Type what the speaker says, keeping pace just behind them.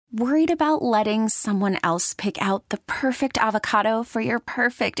Worried about letting someone else pick out the perfect avocado for your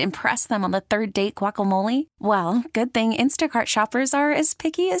perfect impress them on the third date guacamole? Well, good thing Instacart shoppers are as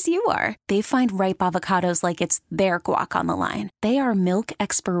picky as you are. They find ripe avocados like it's their guac on the line. They are milk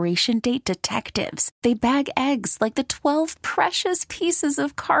expiration date detectives. They bag eggs like the 12 precious pieces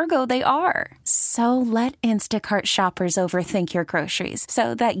of cargo they are. So let Instacart shoppers overthink your groceries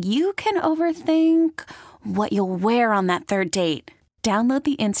so that you can overthink what you'll wear on that third date. Download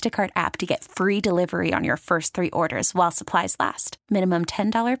the Instacart app to get free delivery on your first 3 orders while supplies last. Minimum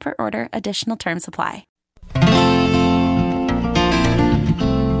 $10 per order. Additional terms apply.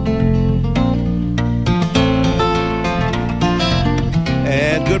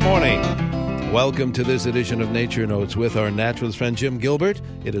 And good morning. Welcome to this edition of Nature Notes with our naturalist friend Jim Gilbert.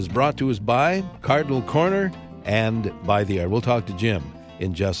 It is brought to us by Cardinal Corner and by the air. We'll talk to Jim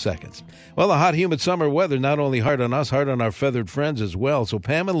in just seconds. Well, the hot, humid summer weather not only hard on us, hard on our feathered friends as well. So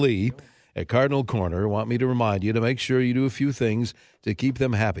Pam and Lee at Cardinal Corner want me to remind you to make sure you do a few things to keep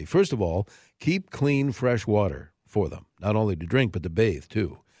them happy. First of all, keep clean, fresh water for them, not only to drink, but to bathe,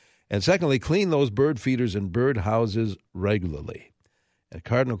 too. And secondly, clean those bird feeders and bird houses regularly. At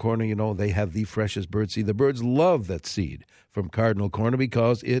Cardinal Corner, you know, they have the freshest bird seed. The birds love that seed from Cardinal Corner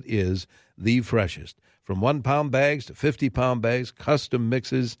because it is the freshest. From 1-pound bags to 50-pound bags, custom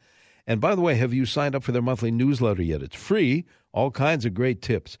mixes. And by the way, have you signed up for their monthly newsletter yet? It's free, all kinds of great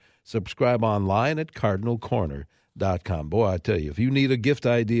tips. Subscribe online at cardinalcorner.com. Boy, I tell you, if you need a gift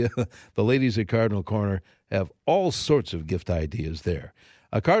idea, the ladies at Cardinal Corner have all sorts of gift ideas there.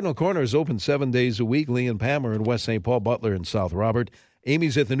 Cardinal Corner is open 7 days a week. Lee and Pam are in West St. Paul, Butler in South Robert.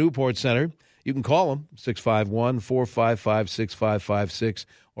 Amy's at the Newport Center. You can call them, 651-455-6556,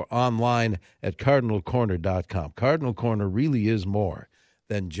 or online at cardinalcorner.com. Cardinal Corner really is more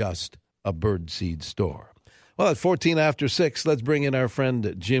than just a birdseed store. Well, at 14 after 6, let's bring in our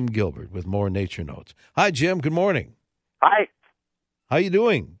friend Jim Gilbert with more Nature Notes. Hi, Jim. Good morning. Hi. How you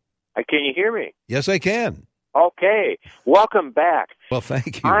doing? Can you hear me? Yes, I can. Okay. Welcome back. Well,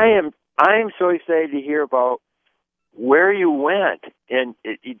 thank you. I am so excited to hear about where you went. And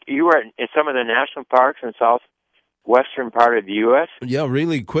you were in some of the national parks in southwestern part of the U.S.? Yeah,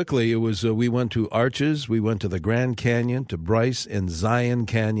 really quickly. It was we went to Arches, we went to the Grand Canyon, to Bryce and Zion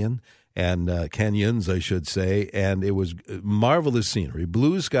Canyon, and canyons, I should say, and it was marvelous scenery.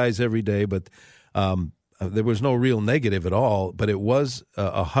 Blue skies every day, but there was no real negative at all, but it was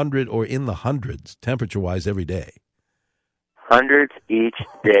 100 or in the hundreds, temperature-wise, every day. Hundreds each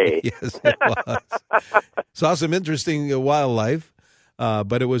day. Yes, it was. Saw some interesting wildlife,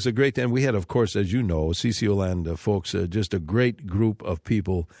 but it was a great day. And we had, of course, as you know, CCO Land folks, just a great group of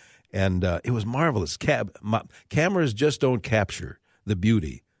people, and it was marvelous. Cameras just don't capture the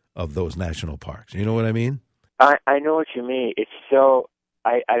beauty of those national parks. You know what I mean? I know what you mean. It's so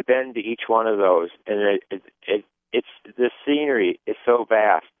I've been to each one of those, and it's the scenery is so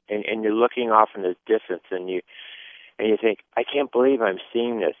vast, and you're looking off in the distance, and you think, I can't believe I'm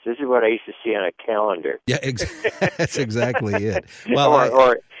seeing this. This is what I used to see on a calendar. Yeah, that's exactly it. Well,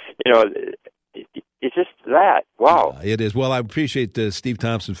 or it's just that. Wow. It is. Well, I appreciate Steve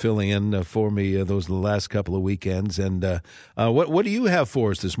Thompson filling in for me those last couple of weekends. And what do you have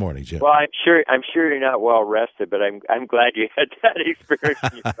for us this morning, Jim? Well, I'm sure you're not well rested, but I'm glad you had that experience.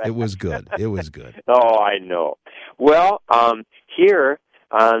 It was good. It was good. Oh, I know. Well, here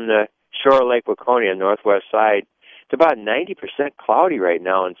on the shore of Lake Waconia, northwest side, it's about 90% cloudy right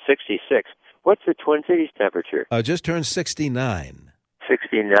now and 66. What's the Twin Cities temperature? Just turned 69.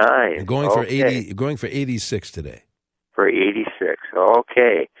 69. And going for 80. Going for 86 today. For 86.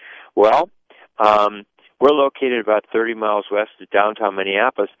 Okay. Well, we're located about 30 miles west of downtown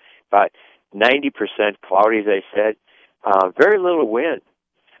Minneapolis. About 90% cloudy, as I said. Very little wind.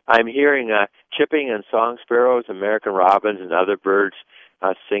 I'm hearing chipping and song sparrows, American robins, and other birds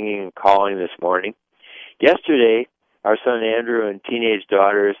singing and calling this morning. Yesterday, our son Andrew and teenage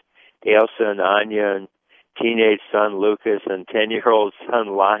daughters, Ailsa and Anya, and teenage son Lucas and 10-year-old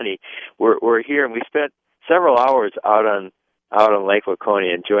son Lonnie were here, and we spent several hours out on Lake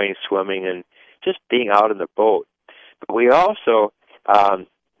Waconia enjoying swimming and just being out in the boat. But we also,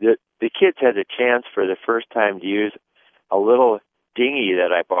 the kids had a chance for the first time to use a little dinghy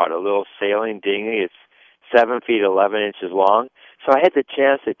that I bought, a little sailing dinghy. It's 7 feet 11 inches long. So I had the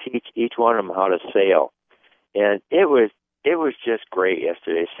chance to teach each one of them how to sail. And it was just great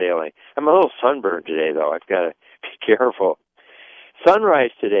yesterday sailing. I'm a little sunburned today, though. I've got to be careful.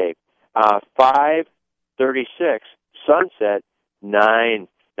 Sunrise today, 5:36. Sunset 9.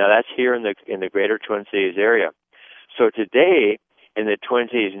 Now that's here in the greater Twin Cities area. So today in the Twin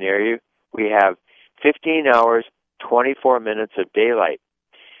Cities area, we have 15 hours, 24 minutes of daylight.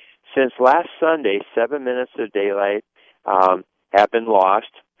 Since last Sunday, 7 minutes of daylight have been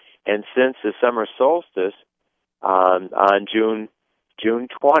lost, and since the summer solstice on June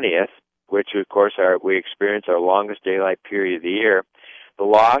 20th, which of course we experience our longest daylight period of the year, the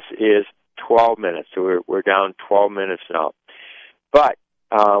loss is 12 minutes. So we're down 12 minutes now. But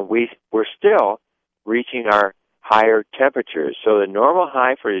we're still reaching our higher temperatures. So the normal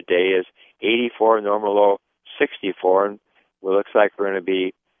high for today is 84, normal low 64, and it looks like we're going to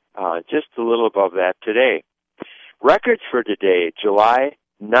be just a little above that today. Records for today, July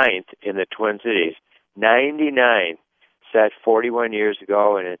 9th in the Twin Cities, 99, set 41 years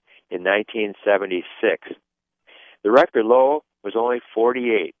ago in 1976. The record low was only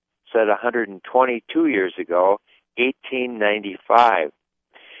 48, set 122 years ago, 1895.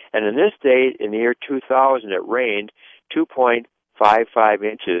 And in this date, in the year 2000, it rained 2.55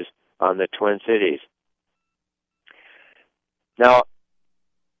 inches on the Twin Cities. Now,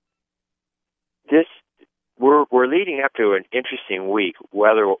 we're leading up to an interesting week,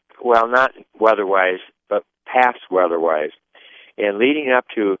 not weather-wise, but past weather-wise. And leading up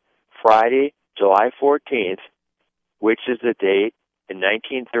to Friday, July 14th, which is the date in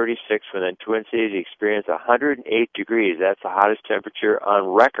 1936 when the Twin Cities experienced 108 degrees. That's the hottest temperature on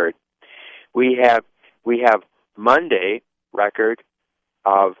record. We have Monday record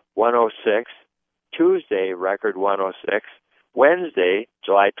of 106, Tuesday record 106, Wednesday,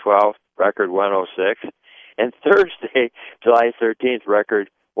 July 12th, record 106, and Thursday, July 13th, record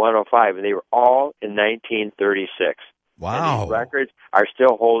 105, and they were all in 1936. Wow. And these records are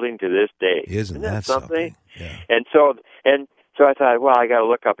still holding to this day. Isn't that something? Yeah. And so I thought, well, I got to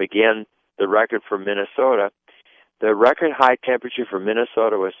look up again the record for Minnesota. The record high temperature for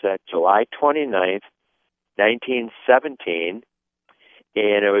Minnesota was set July 29th, 1917,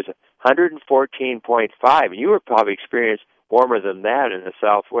 and it was 114.5. And you were probably experienced warmer than that in the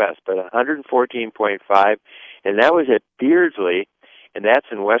Southwest, but 114.5, and that was at Beardsley, and that's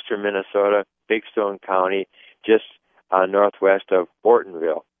in western Minnesota, Big Stone County, just northwest of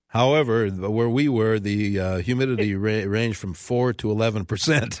Ortonville. However, where we were, the humidity ranged from 4 to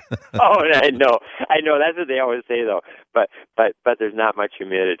 11%. Oh, I know. That's what they always say, though. But there's not much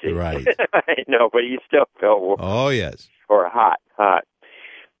humidity. Right. I know, but you still feel warm. Oh, yes. Or hot.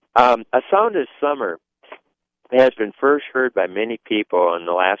 A sound of summer has been first heard by many people in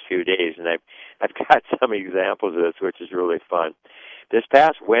the last few days, and I've got some examples of this, which is really fun. This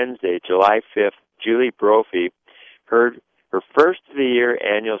past Wednesday, July 5th, Julie Brophy heard her first of the year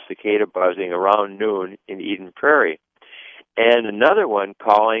annual cicada buzzing around noon in Eden Prairie, and another one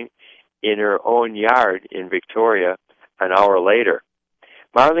calling in her own yard in Victoria an hour later.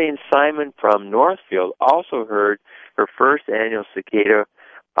 Marlene Simon from Northfield also heard her first annual cicada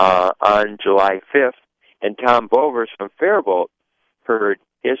on July 5th, and Tom Bovers from Faribault heard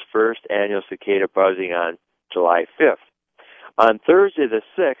his first annual cicada buzzing on July 5th. On Thursday the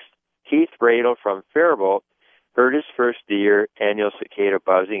 6th, Keith Bradle from Faribault heard his first of the year annual cicada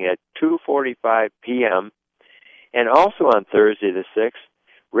buzzing at 2:45 p.m. And also on Thursday the 6th,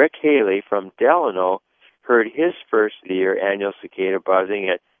 Rick Haley from Delano heard his first of the year annual cicada buzzing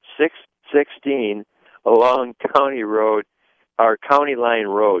at 6:16 along County Line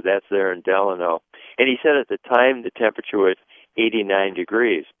Road. That's there in Delano. And he said at the time the temperature was 89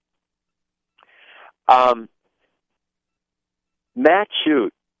 degrees. Matt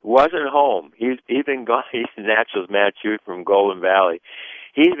Chute wasn't home. He's been gone. He's the Naturals Matt Chute from Golden Valley.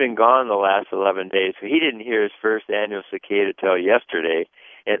 He's been gone the last 11 days, so he didn't hear his first annual cicada till yesterday,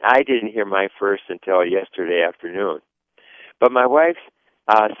 and I didn't hear my first until yesterday afternoon. But my wife,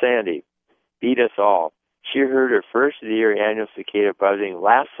 Sandy, beat us all. She heard her first of the year annual cicada buzzing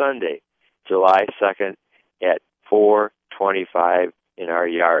last Sunday, July 2nd, at 4:25 in our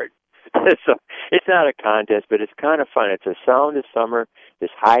yard. So it's not a contest, but it's kind of fun. It's a sound of summer,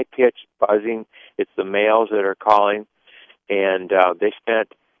 this high-pitched buzzing. It's the males that are calling, and they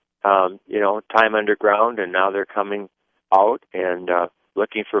spent, time underground, and now they're coming out and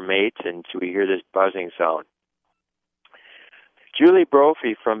looking for mates, and so we hear this buzzing sound. Julie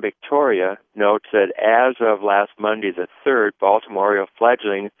Brophy from Victoria notes that as of last Monday the 3rd, Baltimore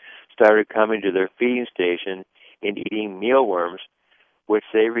fledglings started coming to their feeding station and eating mealworms, which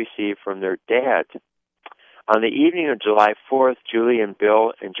they received from their dads. On the evening of July 4th, Julie and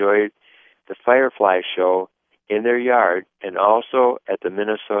Bill enjoyed the Firefly Show in their yard and also at the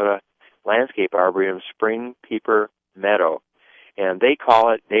Minnesota Landscape Arboretum Spring Peeper Meadow. And they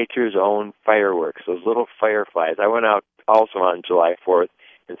call it nature's own fireworks, those little fireflies. I went out also on July 4th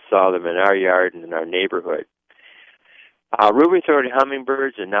and saw them in our yard and in our neighborhood. Ruby-throated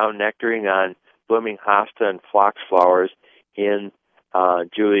hummingbirds are now nectaring on blooming hosta and phlox flowers in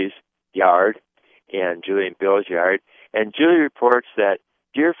Julie's yard and Julie and Bill's yard. And Julie reports that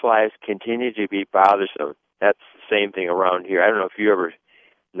deer flies continue to be bothersome. That's the same thing around here. I don't know if you ever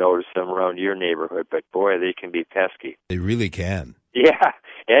notice them around your neighborhood, but boy, they can be pesky. They really can. Yeah.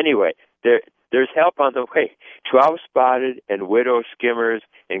 Anyway, there's help on the way. 12-spotted and widow skimmers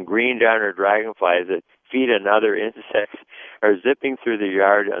and green darner dragonflies that feed on other insects are zipping through the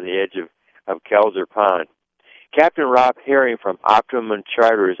yard on the edge of Kelzer Pond. Captain Rob Herring from Optimum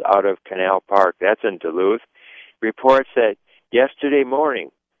Charters out of Canal Park, that's in Duluth, reports that yesterday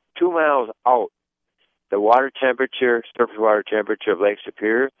morning, 2 miles out, the surface water temperature of Lake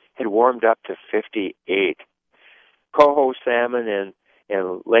Superior had warmed up to 58. Coho salmon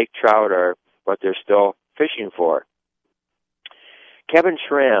and lake trout are what they're still fishing for. Kevin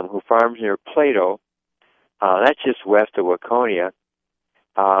Schramm, who farms near Plato, that's just west of Waconia,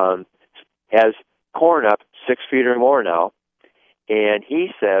 has corn up 6 feet or more now, and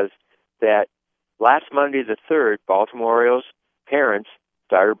he says that last Monday the 3rd, Baltimore Orioles parents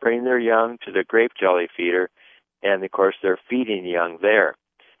started bringing their young to the grape jelly feeder, and of course they're feeding young there.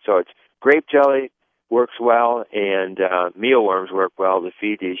 So it's grape jelly works well, and mealworms work well to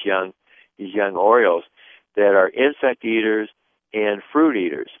feed these young Orioles that are insect eaters and fruit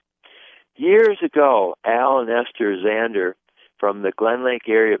eaters. Years ago, Al and Esther Zander from the Glen Lake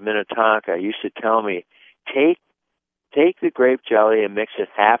area of Minnetonka used to tell me, take the grape jelly and mix it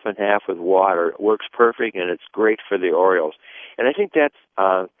half and half with water. It works perfect, and it's great for the Orioles. And I think that's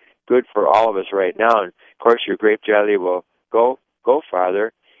good for all of us right now. And of course, your grape jelly will go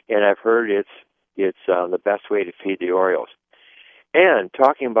farther. And I've heard it's the best way to feed the Orioles. And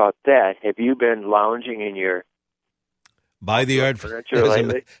talking about that, have you been lounging in your By the Yard furniture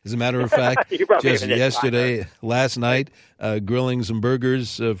lately? As a matter of fact, just yesterday, last night, grilling some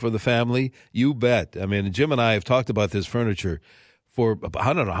burgers for the family. You bet. I mean, Jim and I have talked about this furniture for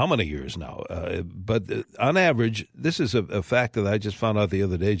I don't know how many years now. But on average, this is a fact that I just found out the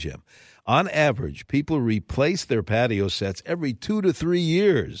other day, Jim. On average, people replace their patio sets every 2 to 3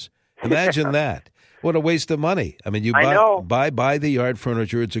 years. Imagine that. What a waste of money. I mean, you buy the Yard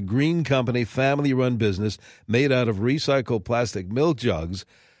furniture. It's a green company, family-run business made out of recycled plastic milk jugs.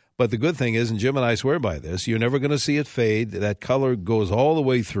 But the good thing is, and Jim and I swear by this, you're never going to see it fade. That color goes all the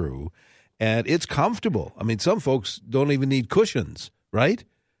way through, and it's comfortable. I mean, some folks don't even need cushions, right?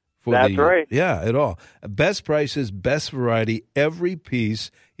 That's right. Yeah, at all. Best prices, best variety. Every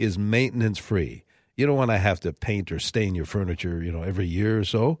piece is maintenance-free. You don't want to have to paint or stain your furniture, every year or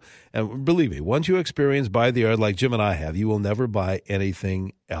so. And believe me, once you experience By the Yard like Jim and I have, you will never buy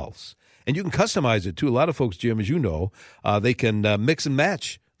anything else. And you can customize it, too. A lot of folks, Jim, as you know, they can mix and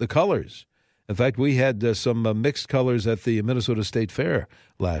match the colors. In fact, we had some mixed colors at the Minnesota State Fair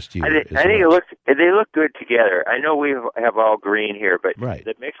last year. I think they look good together. I know we have all green here, but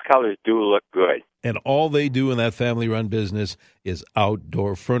the mixed colors do look good. And all they do in that family-run business is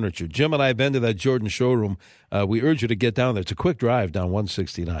outdoor furniture. Jim and I have been to that Jordan showroom. We urge you to get down there. It's a quick drive down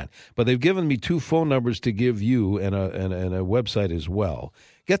 169. But they've given me 2 phone numbers to give you and a website as well.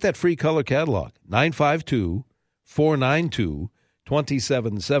 Get that free color catalog,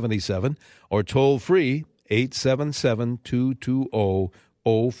 952-492-2777, or toll-free,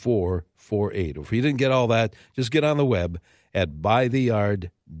 877-220-0448. Or if you didn't get all that, just get on the web at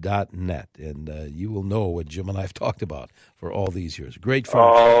bytheyard.net, and you will know what Jim and I have talked about for all these years. Great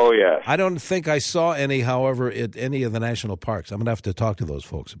furniture. Oh, yes. I don't think I saw any, however, at any of the national parks. I'm going to have to talk to those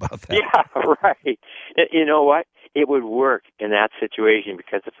folks about that. Yeah, right. You know what? It would work in that situation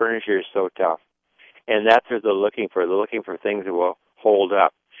because the furniture is so tough. And that's what they're looking for. They're looking for things that will hold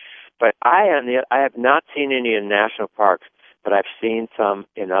up. But I have not seen any in national parks, but I've seen some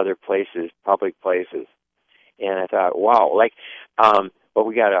in other places, public places. And I thought, wow,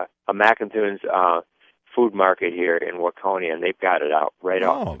 we got a McIntoons food market here in Waconia, and they've got it out right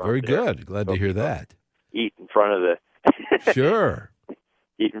off. Oh, very good. Glad to hear that. Eat in front of the Sure.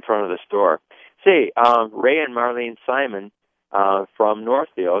 Eat in front of the store. See, Ray and Marlene Simon from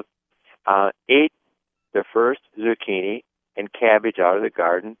Northfield ate their first zucchini and cabbage out of the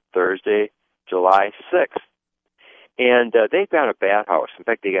garden Thursday, July 6th. And they've got a bat house. In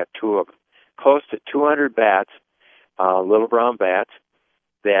fact, they got 2 of them. Close to 200 bats, little brown bats,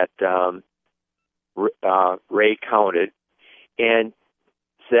 that Ray counted. And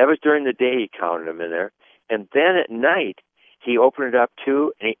so that was during the day he counted them in there. And then at night, he opened it up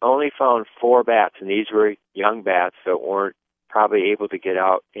too, and he only found 4 bats. And these were young bats that weren't probably able to get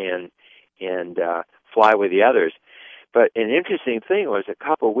out and fly with the others. But an interesting thing was up to a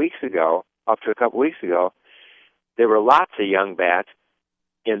couple weeks ago, there were lots of young bats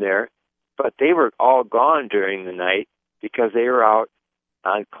in there, but they were all gone during the night because they were out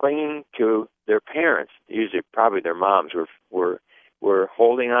on clinging to their parents. Usually, probably their moms were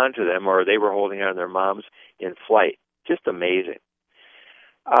holding on to them, or they were holding on to their moms in flight. Just amazing.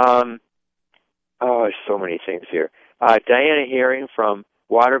 There's so many things here. Diana Herring from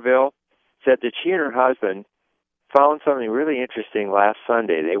Waterville said that she and her husband found something really interesting last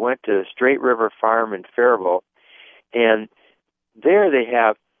Sunday. They went to Straight River Farm in Faribault, and there they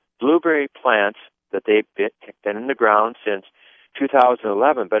have blueberry plants that they've been in the ground since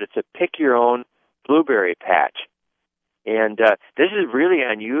 2011, but it's a pick-your-own blueberry patch. And this is really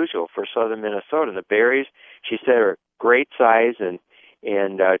unusual for southern Minnesota. The berries, she said, are great size and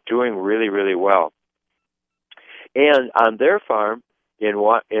doing really, really well. And on their farm,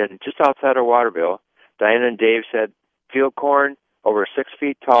 in just outside of Waterville, Diana and Dave said field corn over 6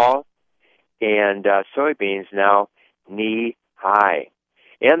 feet tall, and soybeans now knee high.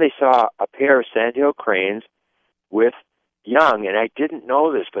 And they saw a pair of sandhill cranes with young, and I didn't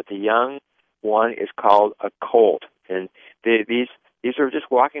know this, but the young one is called a colt. And these are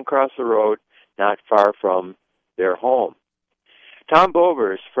just walking across the road not far from their home. Tom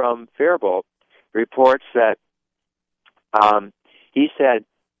Bovers from Faribault reports that he said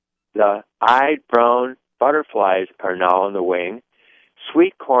the eyed brown butterflies are now on the wing.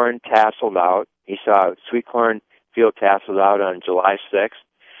 Sweet corn tasseled out. He saw sweet corn field tasseled out on July 6th.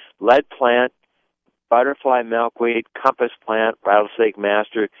 Lead plant, butterfly milkweed, compass plant, rattlesnake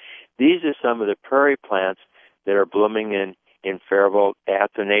master. These are some of the prairie plants that are blooming in Faribault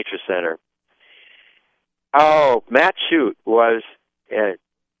at the Nature Center. Oh, Matt Shute was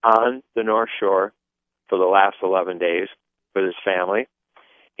on the North Shore for the last 11 days with his family,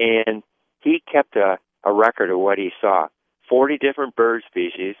 and he kept a record of what he saw. 40 different bird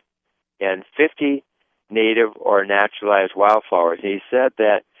species and 50 native or naturalized wildflowers. And he said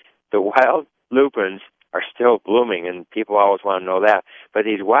that the wild lupins are still blooming, and people always want to know that. But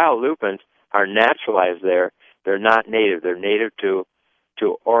these wild lupins are naturalized there. They're not native. They're native to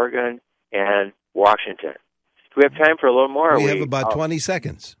Oregon and Washington. Do we have time for a little more? We have about 20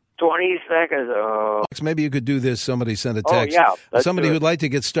 seconds. 20 seconds. Oh. Maybe you could do this. Somebody sent a text. Oh, yeah. Somebody who'd like to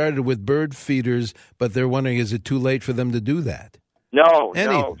get started with bird feeders, but they're wondering, is it too late for them to do that? No,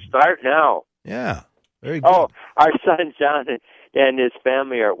 start now. Yeah, very good. Oh, our son John and his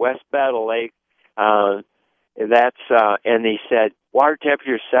family are at West Battle Lake. And he said water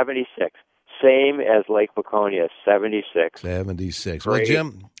temperature is 76, same as Lake Laconia, 76. 76. Great. Well,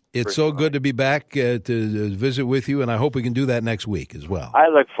 Jim, it's so good to be back to visit with you, and I hope we can do that next week as well. I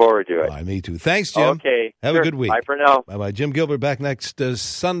look forward to it. Me too. Thanks, Jim. Okay. Have a good week. Bye for now. Bye-bye. Jim Gilbert back next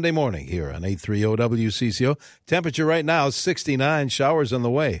Sunday morning here on 830 WCCO. Temperature right now is 69. Showers on the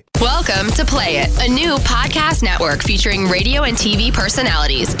way. Welcome to Play It, a new podcast network featuring radio and TV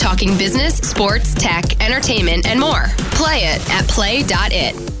personalities talking business, sports, tech, entertainment, and more. Play it at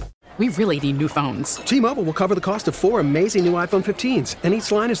play.it. We really need new phones. T-Mobile will cover the cost of 4 amazing new iPhone 15s, and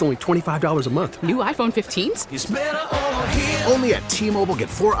each line is only $25 a month. New iPhone 15s? It's better over here. Only at T-Mobile, get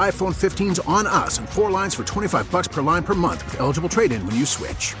 4 iPhone 15s on us and 4 lines for $25 per line per month with eligible trade-in when you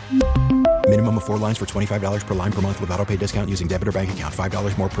switch. Minimum of 4 lines for $25 per line per month with autopay discount using debit or bank account.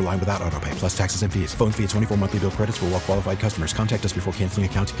 $5 more per line without autopay, plus taxes and fees. Phone fee at 24 monthly bill credits for well-qualified customers. Contact us before canceling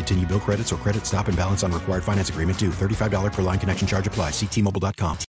account to continue bill credits or credit stop and balance on required finance agreement due. $35 per line connection charge applies. See T-Mobile.com.